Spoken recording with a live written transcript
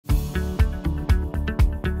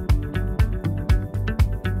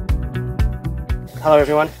Hello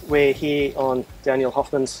everyone, we're here on Daniel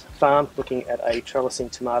Hoffman's farm looking at a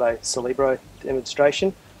trellising tomato Salibro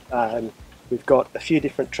demonstration. We've got a few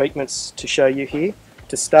different treatments to show you here.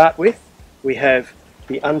 To start with, we have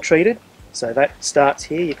the untreated, so that starts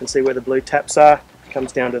here. You can see where the blue taps are,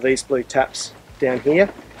 comes down to these blue taps down here.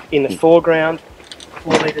 In the foreground,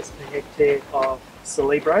 4 litres per hectare of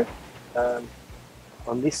Salibro.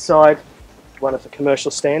 On this side, one of the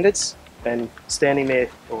commercial standards. And standing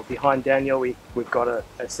there, or behind Daniel, we've got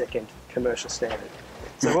a second commercial standard.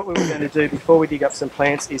 So what we were going to do before we dig up some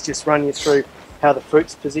plants is just run you through how the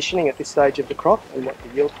fruit's positioning at this stage of the crop and what the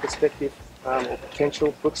yield perspective or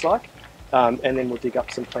potential looks like. And then we'll dig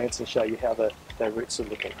up some plants and show you how the roots are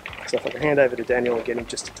looking. So if I can hand over to Daniel and get him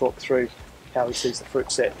just to talk through how he sees the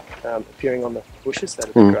fruit set appearing on the bushes,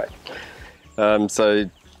 that'd be great. So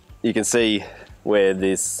you can see where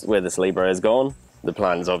the Salibro has gone. The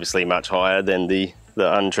plant is obviously much higher than the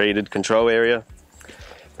untreated control area.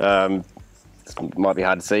 Might be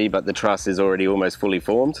hard to see, but the truss is already almost fully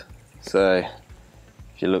formed. So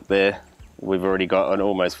if you look there, we've already got an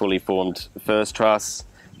almost fully formed first truss.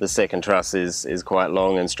 The second truss is quite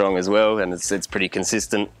long and strong as well, and it's pretty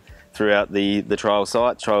consistent throughout the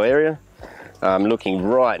trial area. Looking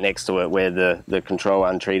right next to it where the control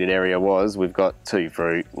untreated area was, we've got 2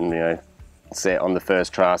 fruit set on the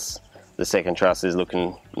first truss. The second truss is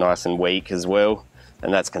looking nice and weak as well,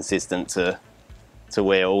 and that's consistent to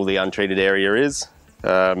where all the untreated area is.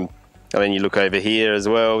 I mean, you look over here as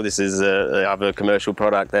well, this is another commercial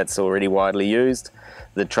product that's already widely used.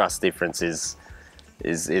 The truss difference is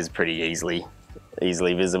pretty easily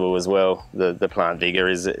visible as well. The plant vigor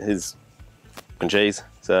is cheese.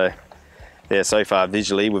 So yeah, so far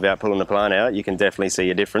visually, without pulling the plant out, you can definitely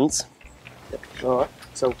see a difference. Yep. All right,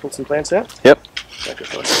 so we'll pull some plants out. Yep.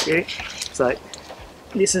 So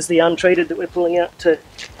this is the untreated that we're pulling out to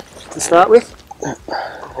start with.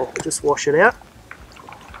 I'll just wash it out.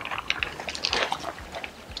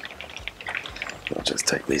 I'll just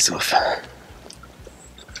take these off.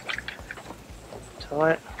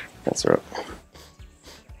 Tie it. That's right.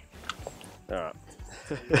 All right.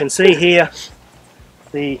 You can see here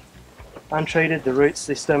the untreated, the root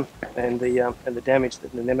system, and the damage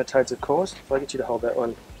that the nematodes have caused. If I get you to hold that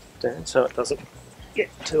one down so it doesn't get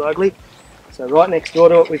too ugly. So right next door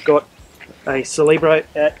to it, we've got a Salibro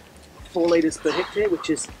at 4 litres per hectare, which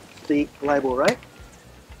is the label rate.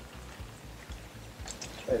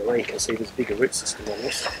 Straight away you can see there's a bigger root system on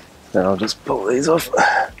this. Then I'll just pull these off.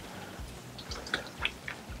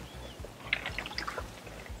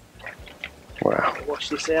 Wow. Wash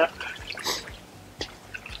this out.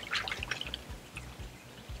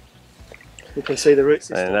 You can see the root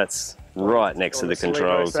system. And that's right next to the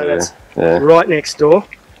controls. So that's right next door.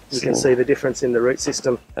 You can see the difference in the root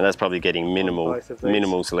system. And that's probably getting minimal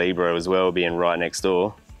Salibro as well, being right next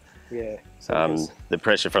door. Yeah. The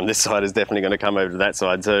pressure from this side is definitely going to come over to that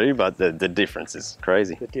side too, but the difference is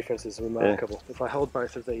crazy. The difference is remarkable. Yeah. If I hold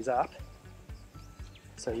both of these up,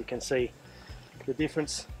 so you can see the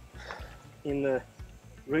difference in the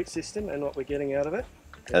root system and what we're getting out of it.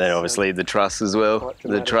 And then obviously the truss as well.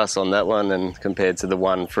 The truss on that one and compared to the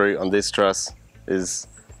one fruit on this truss is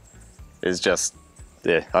just,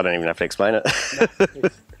 yeah, I don't even have to explain it. No,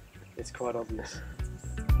 it's quite obvious.